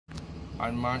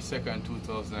On March 2nd,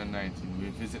 2019, we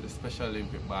visit the Special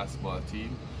Olympic basketball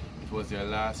team. It was their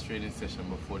last training session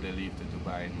before they leave to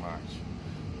Dubai in March.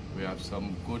 We have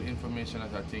some good information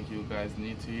that I think you guys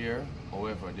need to hear.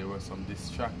 However, there were some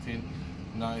distracting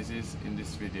noises in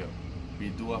this video. We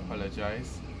do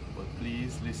apologize, but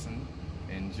please listen,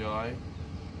 enjoy,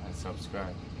 and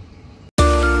subscribe.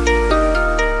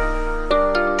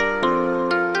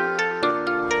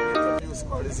 Interview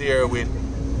squad is here with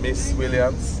Miss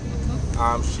Williams.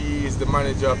 She is the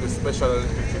manager of the Special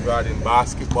Olympics regarding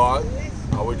basketball.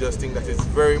 We just think that it's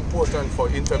very important for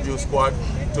interview squad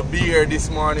to be here this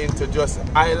morning to just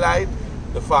highlight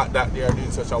the fact that they are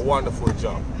doing such a wonderful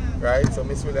job. Right? So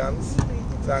Miss Williams,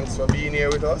 thanks for being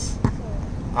here with us.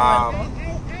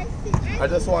 I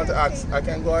just want to ask, I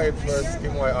can go ahead first,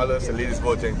 give my others, the ladies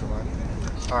go gentlemen.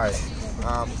 Alright.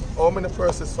 How many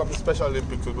persons from the Special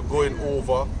Olympics will be going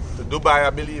over to Dubai,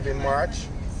 I believe, in March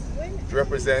to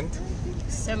represent?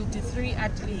 73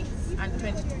 athletes and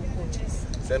 22 coaches.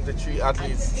 73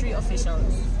 athletes. And 3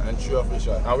 officials. And 3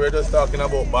 officials. And we're just talking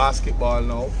about basketball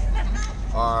now.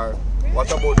 Or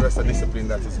what about the rest of the discipline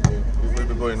that is going, we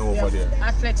will be going over there?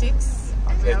 Athletics.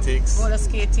 Athletics. Roller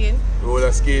skating.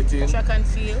 Roller skating. Track and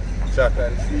field. Track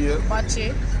and field.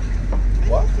 Bocce.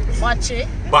 What? Bocce.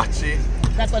 Bocce.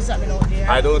 That's what's happening out there.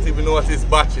 I don't even know what is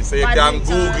bocce, so you can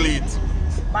Google it.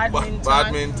 Badminton.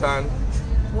 Badminton.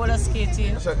 Roller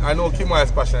skating. I know Kimoya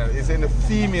is passionate. It's in the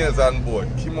females on board.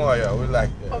 Kimoya, we like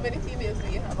that. How many females do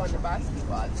you have on the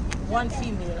basketball team? 1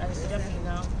 female, and it's definitely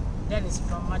now. Dennis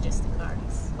from Majestic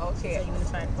Arts. Okay. It's a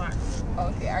unified partner.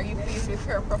 Okay. Are you pleased with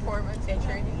her performance in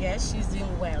training? Yes, she's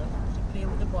doing well. She plays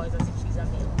with the boys as if she's a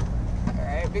male.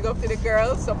 Alright. Big up to the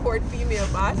girls. Support female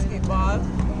basketball.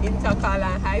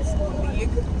 Intercala and High School League.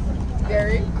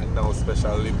 Derek. And now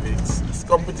Special Olympics. It's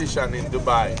competition in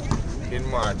Dubai in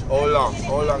March. How long?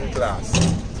 How long class?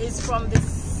 It's from the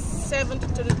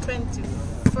 7th to the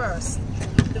 21st.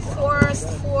 The first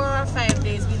 4 or 5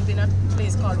 days we'll be in a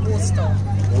place called Wostown.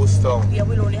 Wostown. Yeah,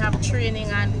 we'll only have training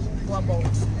and go about,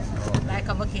 like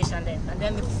a vacation then. And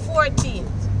then the 14th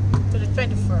to the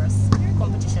 21st,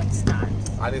 competition starts.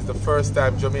 And it's the first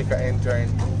time Jamaica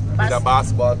entering with a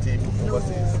basketball team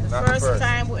overseas? No, the first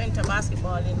time we enter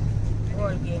basketball in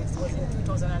World Games was in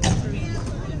 2003.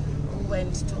 We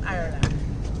went to Ireland.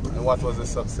 And what was the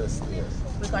success there?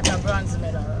 We got a bronze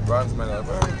medal. Bronze medal.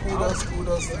 Very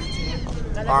kudos to the team.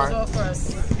 That was our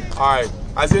first. Alright.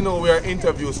 As you know, we are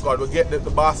interview squad. We get the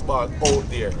basketball out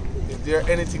there. Is there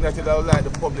anything that you would like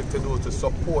the public to do to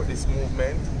support this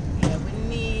movement? Yeah, we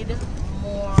need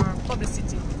more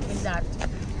publicity in that.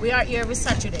 We are here every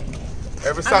Saturday.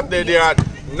 Every Saturday they are at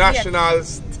National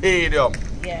Stadium.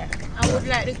 Yeah. I would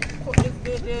like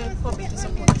the public to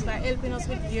support us by helping us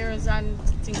with gears and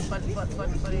things for the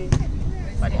athletes.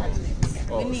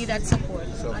 We need that support.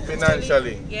 So and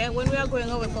financially? Yeah, when we are going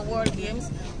over for World Games,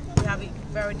 we have it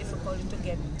very difficult to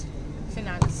get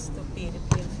finance to pay the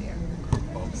plane fare.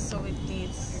 So it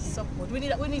needs support. We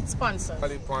need sponsors.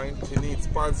 Point, you need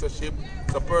sponsorship.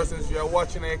 So persons, if you are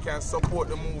watching and you can support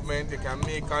the movement, you can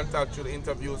make contact to the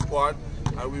interview squad,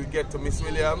 and we'll get to Miss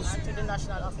Williams. And to the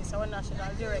national office, our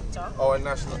national director. Your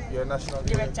national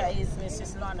director is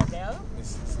Mrs. Lorna Bell.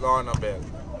 Mrs. Lorna Bell.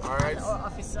 Alright. And our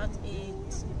office at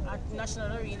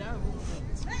National Arena, Room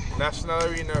 8. National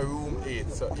Arena, Room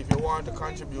 8. So if you want to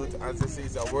contribute, as they say,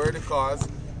 it's a worthy cause.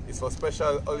 It's for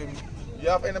Special Olympics. You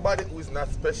have anybody who is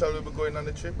not special will be going on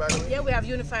the trip, by the way? Yeah, we have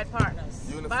unified partners.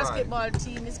 Unified. Basketball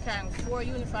team is carrying 4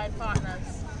 unified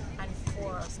partners and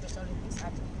 4 Special Olympics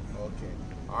athletes. Okay.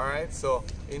 Alright, so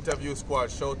interview squad,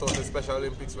 shout out to Special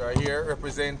Olympics. We are here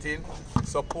representing,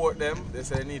 support them. They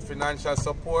say they need financial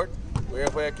support.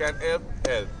 Wherever you can help.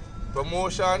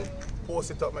 Promotion,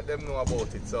 post it up, let them know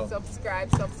about it. So subscribe.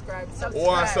 We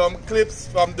want some clips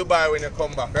from Dubai when you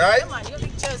come back, right? Yeah, man, your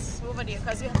pictures over there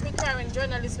because we're carrying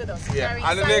journalists with us. Yeah,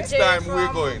 and the next time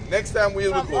we're going. Next time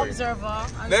we'll be going. Observer.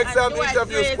 Next time the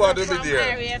interview squad will be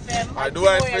there. I do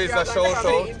I face a shout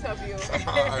out.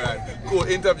 Alright, cool.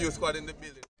 Interview squad in the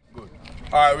building. Good.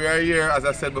 Alright, we are here, as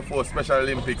I said before, Special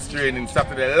Olympics training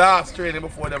Saturday. Last training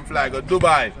before them fly go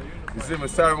Dubai. You see me,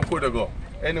 sorry we could go.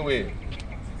 Anyway,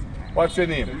 what's your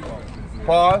name?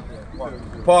 Paul?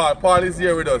 Paul is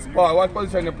here with us. Paul, what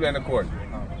position you play on the court?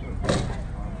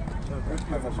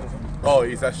 Oh,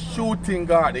 he's a shooting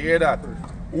guard. You hear that?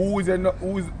 Which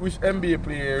NBA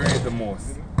player you rate the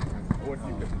most?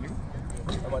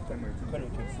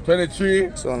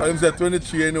 23? So I said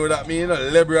 23, you know what that means?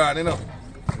 LeBron, you know?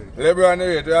 LeBron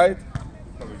rate, right?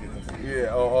 Yeah,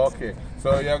 oh, okay.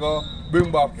 So you're going to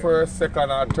bring back first,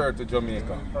 second, or third to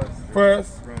Jamaica?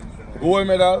 First? Gold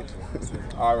medal?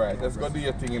 Alright, let's go do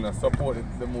your thing, you know, support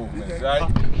the movement,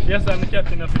 right? Yes, I'm the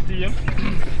captain of the team.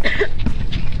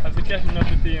 As the captain of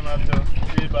the team, I have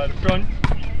to lead by the front,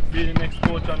 be the next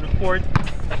coach on the court,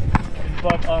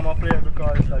 involve all my players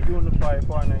because it's a unified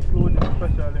partner, including the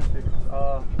Special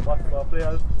Olympics basketball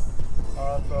players.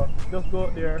 So just go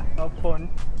out there, have fun,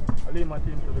 I lead my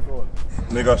team to the goal.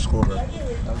 Negash Coburn.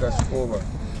 Negash Coburn.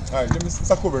 Alright,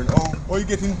 Mr. Coburn, how you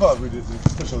get involved with the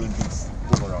Special Olympics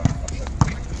overall?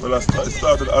 Well, I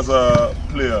started as a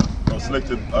player. I was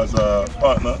selected as a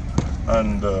partner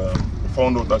and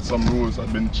found out that some rules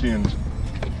had been changed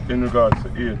in regards to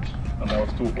age, and I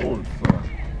was too old. So,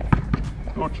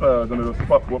 no trials, and the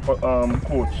spot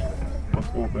coach was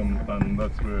open, and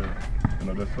that's where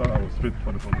that's why I was fit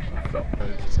for the position. So,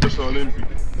 Special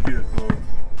Olympics here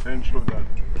to ensure that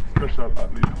special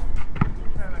athletes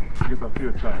get a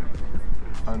fair chance.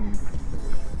 And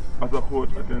as a coach,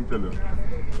 I can tell you,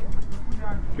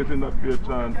 getting that fair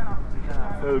chance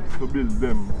helps to build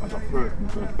them as a person.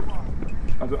 Because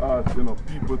as an artist,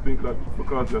 people think that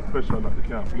because they're special that they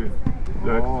can't play.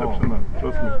 They're exceptional,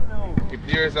 trust me. If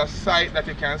there is a site that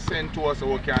you can send to us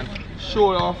so we can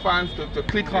show our fans to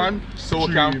click on, so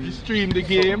we can stream the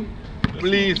game,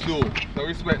 please do. So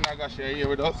respect Negash here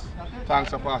with us.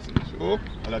 Thanks for passing the show.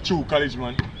 And a true college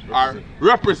man.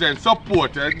 Represent,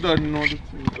 support, I don't know.